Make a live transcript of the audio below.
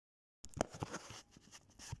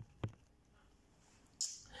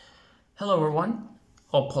Hello everyone,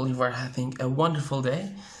 hope all you are having a wonderful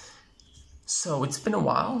day. So it's been a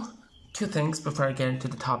while. Two things before I get into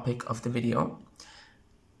the topic of the video.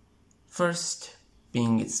 First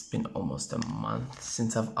being it's been almost a month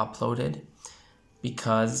since I've uploaded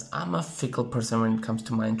because I'm a fickle person when it comes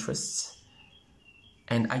to my interests.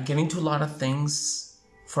 And I get into a lot of things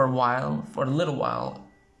for a little while,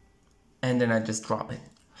 and then I just drop it.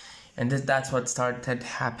 And that's what started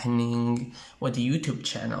happening with the YouTube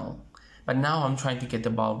channel. But now I'm trying to get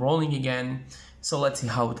the ball rolling again, so let's see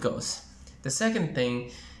how it goes. The second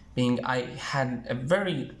thing being I had a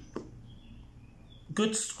very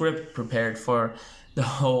good script prepared for the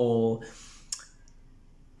whole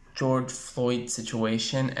George Floyd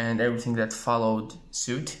situation and everything that followed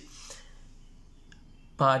suit.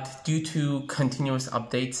 But due to continuous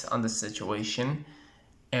updates on the situation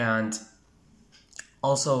and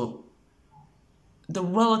also the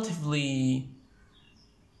relatively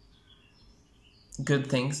good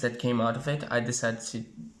things that came out of it, I decided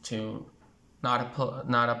to not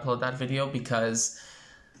upload that video because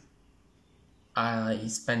I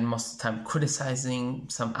spend most of the time criticizing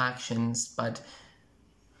some actions, but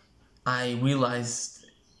I realized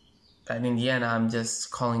that in the end I'm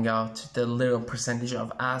just calling out the little percentage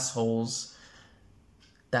of assholes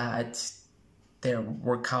that they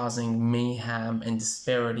were causing mayhem and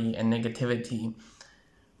disparity and negativity,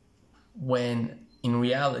 when in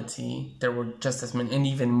reality there were just as many and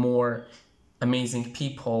even more amazing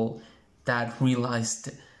people that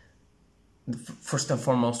realized first and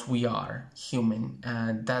foremost we are human,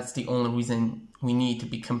 and that's the only reason we need to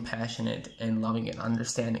be compassionate and loving and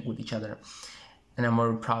understanding with each other. And I'm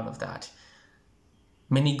very proud of that.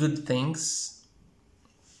 Many good things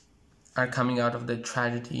are coming out of the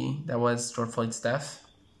tragedy that was George Floyd's death,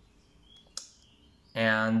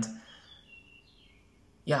 and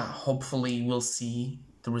yeah, hopefully we'll see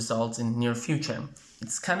the results in the near future.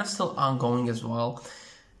 It's kind of still ongoing as well.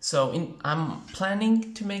 So I'm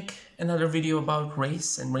planning to make another video about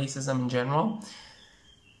race and racism in general,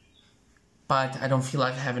 but I don't feel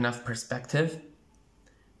like I have enough perspective.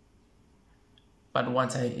 But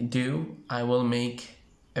once I do, I will make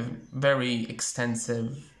a very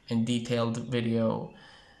extensive and detailed video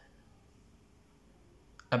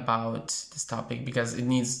about this topic because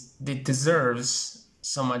it deserves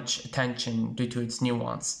so much attention due to its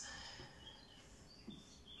nuance.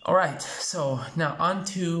 Alright, so now on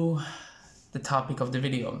to the topic of the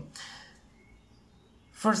video.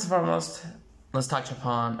 First and foremost, let's touch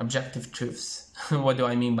upon objective truths. What do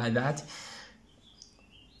I mean by that?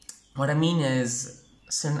 What I mean is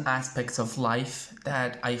certain aspects of life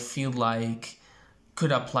that I feel like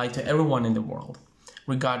could apply to everyone in the world,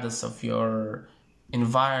 regardless of your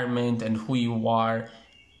environment and who you are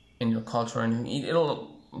in your culture, and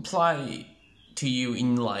it'll apply to you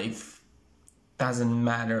in life. Doesn't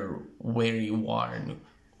matter where you are and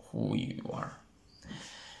who you are.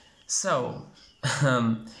 So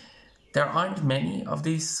there aren't many of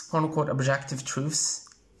these quote-unquote objective truths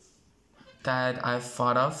that I've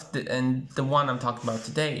thought of, and the one I'm talking about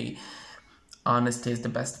today, honesty is the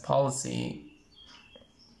best policy.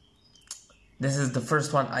 This is the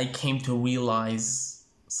first one I came to realize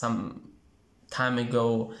some time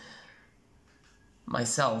ago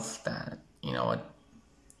myself, that you know what,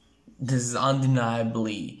 this is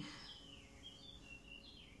undeniably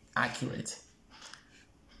accurate.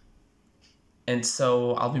 And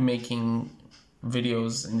so I'll be making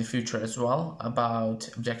videos in the future as well about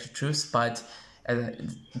objective truths, but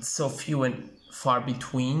it's so few and far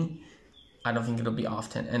between, I don't think it'll be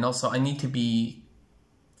often. And also I need to be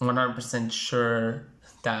 100% sure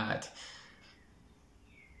that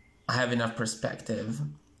I have enough perspective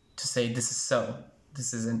to say this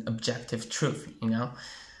is an objective truth, you know?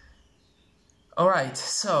 Alright,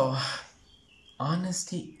 so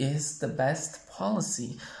honesty is the best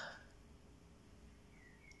policy.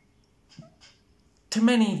 To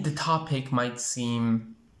many, the topic might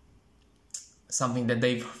seem something that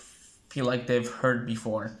they feel like they've heard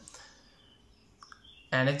before.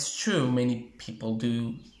 And it's true, many people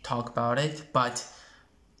do talk about it, but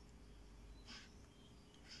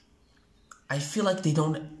I feel like they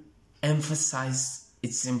don't emphasize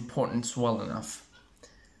its importance well enough,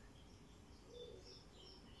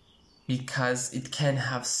 because it can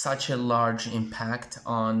have such a large impact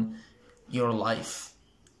on your life,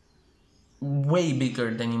 way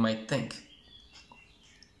bigger than you might think.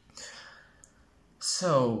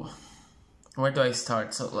 So where do I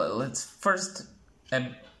start? So let's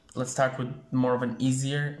start with more of an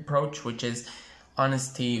easier approach, which is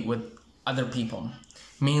honesty with other people,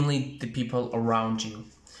 mainly the people around you.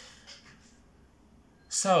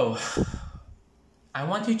 So I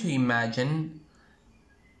want you to imagine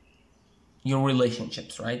your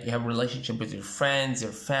relationships, right? You have a relationship with your friends,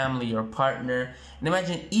 your family, your partner, and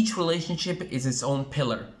imagine each relationship is its own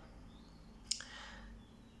pillar.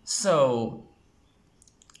 So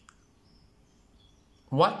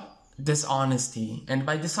what dishonesty, and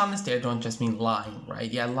by dishonesty I don't just mean lying,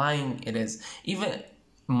 right? Yeah, lying it is. Even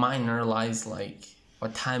minor lies like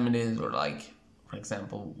what time it is, or like, for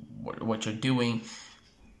example, what you're doing.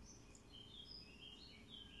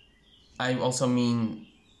 I also mean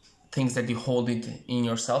things that you hold it in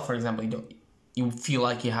yourself. For example, you feel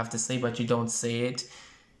like you have to say, but you don't say it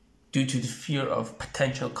due to the fear of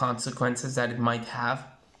potential consequences that it might have.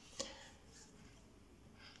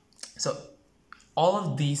 So all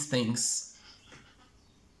of these things,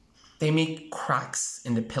 they make cracks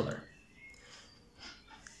in the pillar.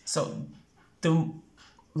 So the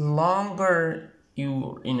longer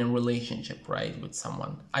you're in a relationship, right, with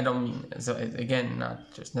someone, I don't mean, so again,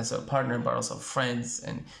 not just necessarily a partner, but also friends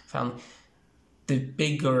and family, the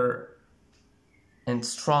bigger and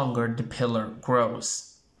stronger the pillar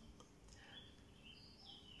grows.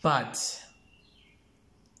 But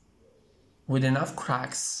with enough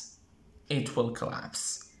cracks, it will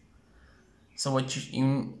collapse. So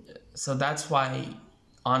so that's why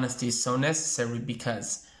honesty is so necessary,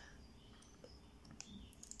 because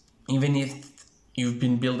even if you've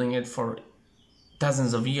been building it for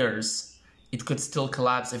dozens of years, it could still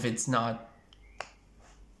collapse if it's not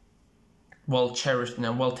well cherished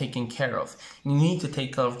and well taken care of. You need to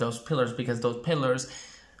take care of those pillars, because those pillars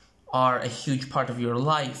are a huge part of your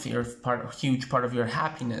life, a huge part of your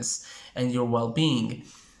happiness and your well-being.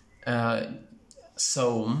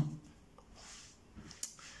 So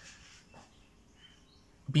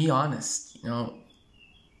be honest,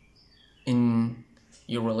 in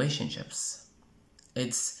your relationships.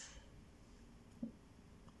 It's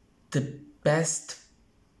the best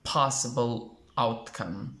possible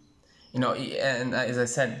outcome. And as I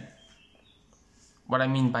said, what I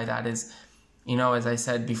mean by that is, as I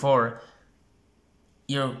said before,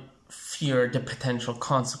 you fear the potential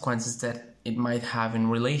consequences that it might have in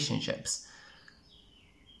relationships.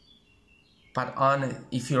 But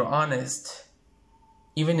if you're honest,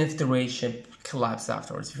 even if the relationship collapses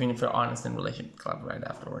afterwards, even if you're honest and the relationship collapses right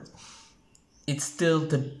afterwards, it's still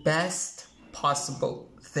the best possible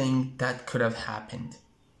thing that could have happened.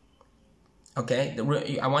 Okay?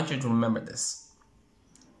 I want you to remember this.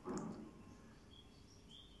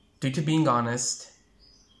 Due to being honest,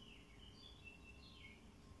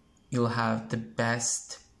 you'll have the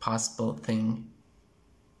best possible thing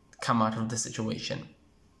come out of the situation.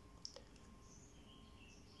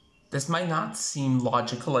 This might not seem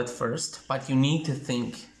logical at first, but you need to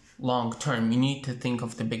think long term. You need to think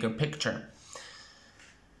of the bigger picture.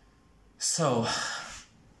 So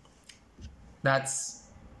that's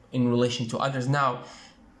in relation to others. Now,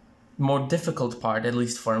 more difficult part, at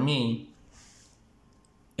least for me,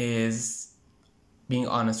 is being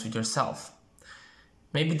honest with yourself.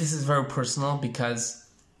 Maybe this is very personal, because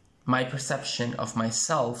my perception of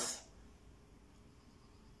myself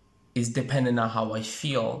is dependent on how I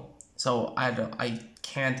feel. So I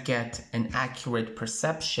can't get an accurate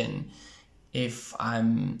perception if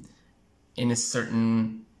I'm in a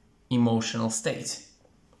certain emotional state.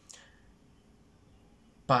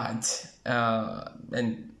 But,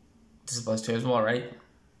 and this applies to you as well, right?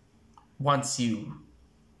 Once you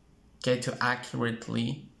get to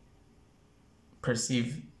accurately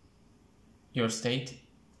perceive your state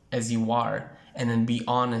as you are, and then be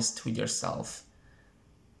honest with yourself,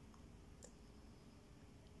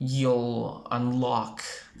 you'll unlock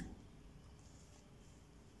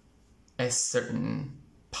a certain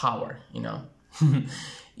power,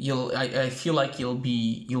 I feel like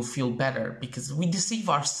you'll feel better, because we deceive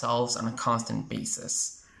ourselves on a constant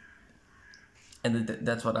basis. And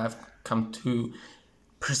that's what I've come to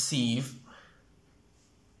perceive.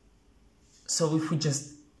 So if we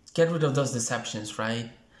just get rid of those deceptions, right?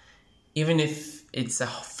 Even if it's a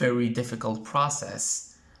very difficult process,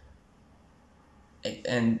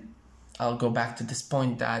 and I'll go back to this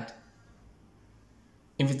point that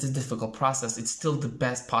if it's a difficult process, it's still the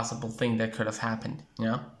best possible thing that could have happened,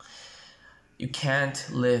 You can't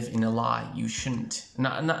live in a lie. You shouldn't.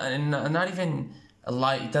 Not even a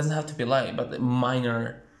lie. It doesn't have to be a lie, but a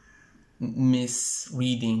minor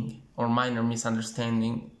misreading or minor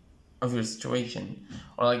misunderstanding of your situation.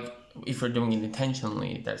 Or like if you're doing it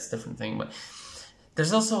intentionally, that's a different thing. But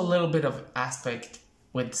there's also a little bit of aspect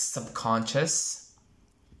with subconscious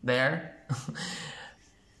there,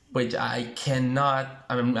 which I'm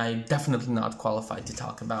definitely not qualified to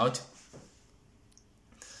talk about.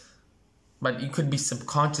 but you could be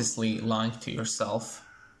subconsciously lying to yourself.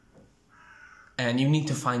 And you need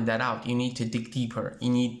to find that out. You need to dig deeper. You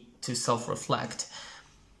need to self-reflect.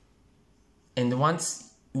 And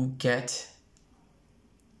once you get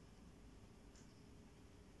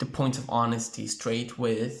the point of honesty straight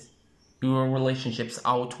with your relationships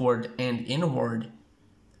outward and inward,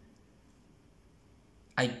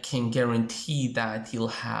 I can guarantee that you'll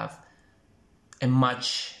have a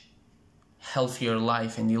much healthier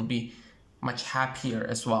life and you'll be much happier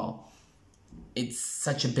as well. It's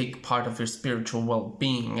such a big part of your spiritual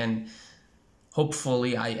well-being, and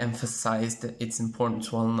hopefully I emphasized its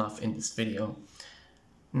importance well enough in this video.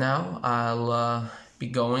 Now I'll be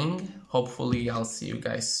going. Hopefully I'll see you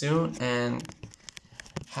guys soon, and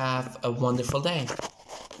have a wonderful day.